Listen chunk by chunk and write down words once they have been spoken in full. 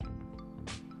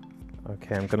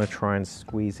Okay, I'm going to try and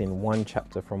squeeze in one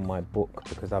chapter from my book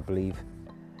because I believe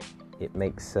it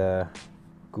makes a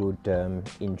good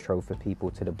intro for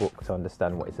people to the book to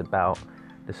understand what it's about.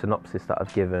 The synopsis that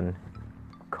I've given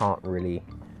can't really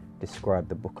describe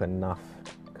the book enough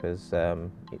because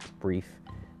it's brief,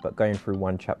 but going through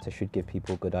one chapter should give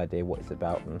people a good idea what it's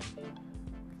about, and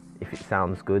if it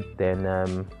sounds good then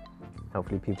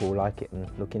hopefully people will like it and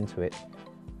look into it.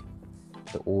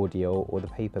 The audio or the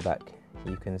paperback,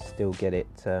 you can still get it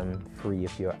free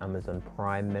if you're an Amazon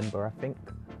Prime member, I think,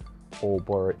 or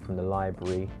borrow it from the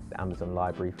library, the Amazon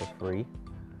library, for free.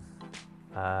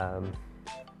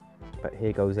 But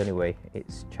here goes anyway.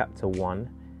 It's chapter 1.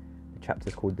 The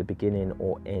chapter's called The Beginning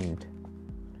or End,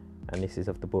 and this is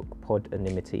of the book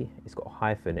Podonymity. It's got a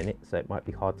hyphen in it, so it might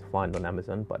be hard to find on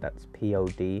Amazon, but that's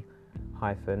POD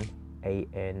hyphen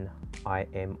ANIMITY.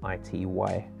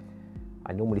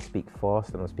 I normally speak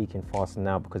fast, and I'm speaking fast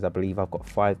now because I believe I've got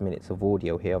 5 minutes of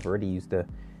audio here. I've already used a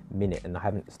minute and I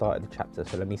haven't started the chapter,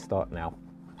 so let me start now.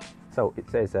 So it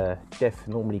says death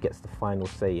normally gets the final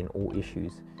say in all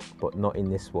issues, but not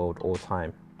in this world or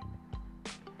time.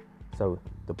 So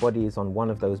the body is on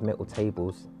one of those metal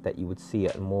tables that you would see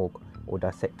at a morgue or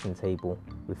dissection table,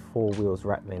 with 4 wheels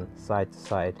rattling side to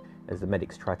side as the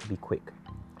medics try to be quick.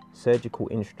 Surgical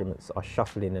instruments are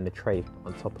shuffling in a tray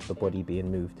on top of the body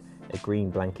being moved, a green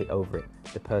blanket over it.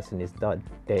 The person is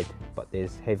dead, but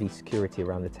there's heavy security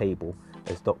around the table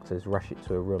as doctors rush it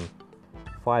to a room.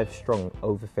 5 strong,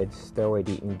 overfed,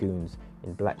 steroid-eating goons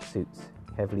in black suits,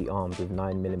 heavily armed with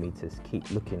 9mm, keep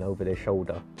looking over their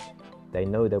shoulder. They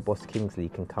know their boss Kingsley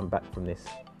can come back from this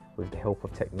with the help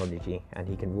of technology, and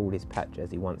he can rule his patch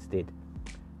as he once did.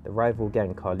 The rival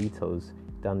gang Carlitos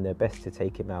done their best to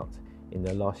take him out in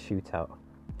their last shootout.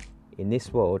 In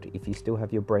this world, if you still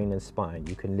have your brain and spine,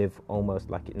 you can live almost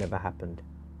like it never happened.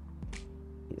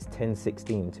 It's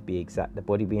 10:16 to be exact. The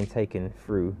body being taken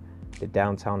through the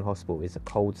downtown hospital is a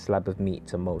cold slab of meat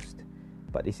to most,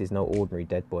 but this is no ordinary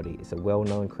dead body. It's a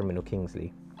well-known criminal,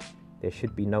 Kingsley. There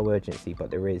should be no urgency, but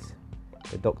there is.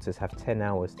 The doctors have 10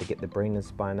 hours to get the brain and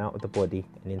spine out of the body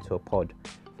and into a pod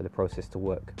for the process to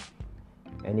work.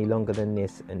 Any longer than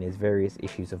this, and there's various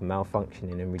issues of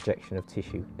malfunctioning and rejection of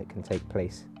tissue that can take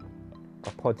place. A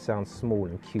pod sounds small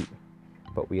and cute,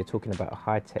 but we are talking about a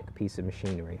high-tech piece of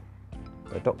machinery.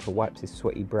 The doctor wipes his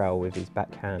sweaty brow with his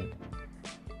back hand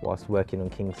whilst working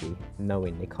on Kingsley,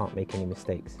 knowing they can't make any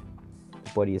mistakes.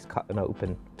 The body is cut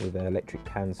open with an electric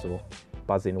handsaw,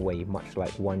 buzzing away much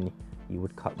like one you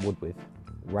would cut wood with,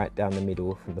 right down the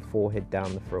middle, from the forehead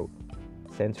down the throat,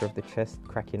 center of the chest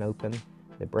cracking open,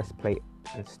 the breastplate,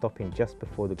 and stopping just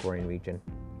before the groin region.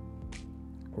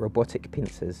 Robotic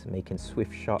pincers making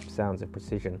swift, sharp sounds of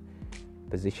precision,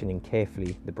 positioning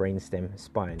carefully the brainstem,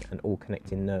 spine, and all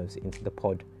connecting nerves into the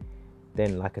pod.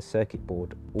 Then, like a circuit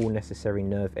board, all necessary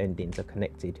nerve endings are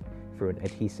connected through an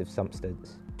adhesive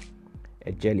substance.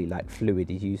 A jelly-like fluid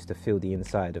is used to fill the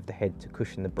inside of the head to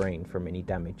cushion the brain from any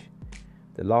damage.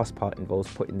 The last part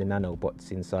involves putting the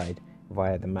nanobots inside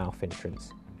via the mouth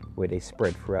entrance, where they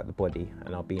spread throughout the body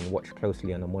and are being watched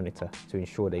closely on a monitor to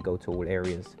ensure they go to all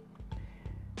areas.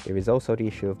 There is also the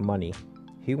issue of money.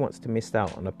 Who wants to miss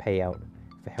out on a payout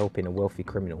for helping a wealthy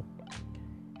criminal?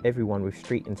 Everyone with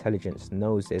street intelligence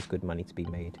knows there's good money to be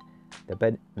made.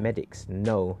 The medics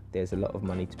know there's a lot of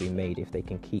money to be made if they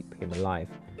can keep him alive,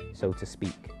 so to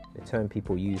speak. The term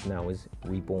people use now is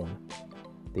reborn.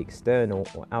 The external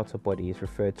or outer body is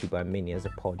referred to by many as a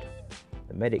pod.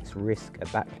 The medics risk a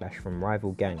backlash from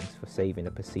rival gangs for saving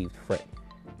a perceived threat,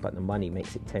 but the money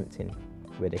makes it tempting,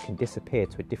 where they can disappear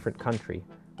to a different country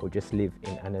or just live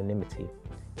in anonymity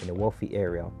in a wealthy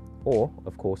area. Or,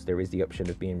 of course, there is the option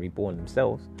of being reborn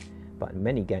themselves, but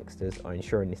many gangsters are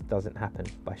ensuring this doesn't happen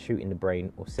by shooting the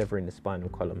brain or severing the spinal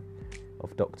column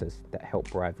of doctors that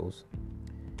help rivals.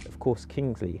 Of course,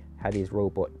 Kingsley had his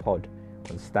robot pod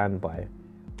on standby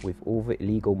with all the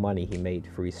illegal money he made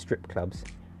through his strip clubs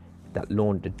that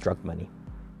laundered drug money.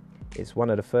 It's one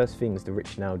of the first things the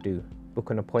rich now do. Book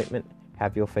an appointment,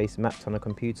 have your face mapped on a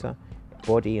computer,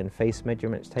 body and face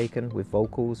measurements taken with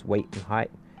vocals, weight and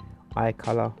height, eye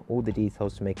colour, all the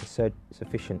details to make a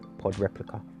sufficient pod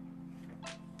replica.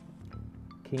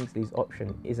 Kingsley's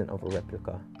option isn't of a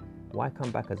replica. Why come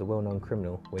back as a well-known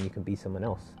criminal when you can be someone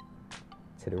else?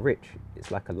 To the rich, it's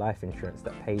like a life insurance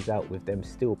that pays out with them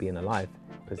still being alive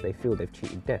because they feel they've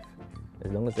cheated death,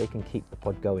 as long as they can keep the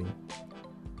pod going.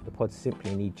 The pods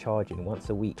simply need charging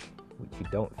once a week, which you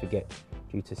don't forget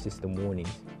due to system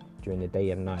warnings during the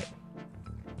day and night.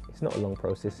 It's not a long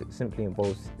process. It simply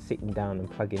involves sitting down and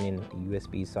plugging in a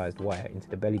USB-sized wire into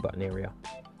the belly button area.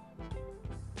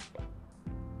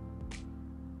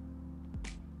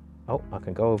 Oh, I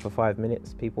can go over 5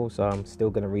 minutes, people, so I'm still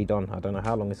going to read on. I don't know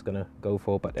how long it's going to go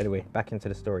for, but anyway, back into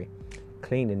the story.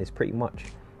 Cleaning is pretty much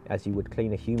as you would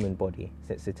clean a human body,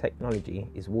 since the technology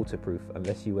is waterproof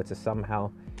unless you were to somehow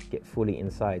get fully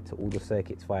inside to all the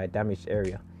circuits via a damaged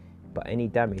area. But any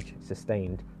damage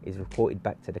sustained is reported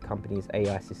back to the company's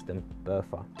AI system,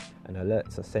 Bertha, and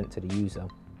alerts are sent to the user.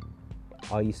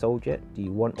 Are you sold yet? Do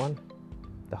you want one?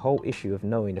 The whole issue of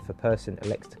knowing if a person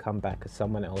elects to come back as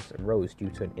someone else arose due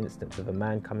to an instance of a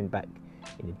man coming back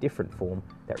in a different form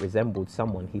that resembled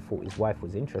someone he thought his wife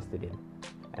was interested in,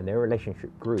 and their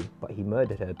relationship grew, but he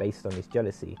murdered her based on his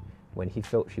jealousy when he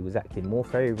felt she was acting more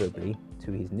favourably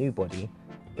to his new body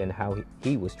than how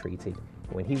he was treated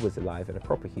when he was alive and a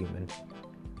proper human.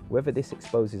 Whether this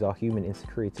exposes our human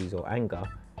insecurities or anger,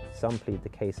 some plead the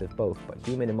case of both, but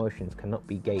human emotions cannot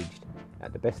be gauged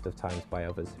at the best of times by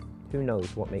others. Who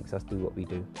knows what makes us do what we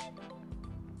do?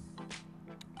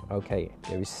 Okay,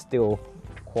 there is still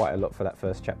quite a lot for that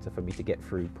first chapter for me to get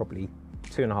through, probably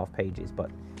 2.5 pages, but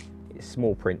it's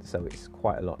small print, so it's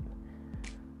quite a lot.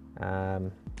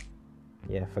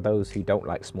 Yeah, for those who don't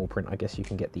like small print, I guess you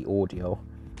can get the audio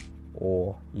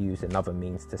or use another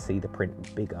means to see the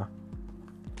print bigger.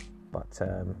 But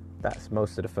that's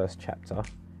most of the first chapter,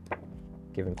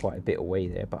 giving quite a bit away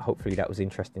there, but hopefully that was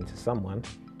interesting to someone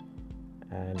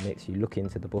and makes you look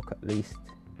into the book at least.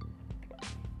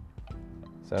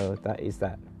 So that is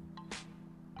that.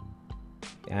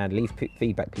 And leave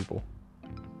feedback, people.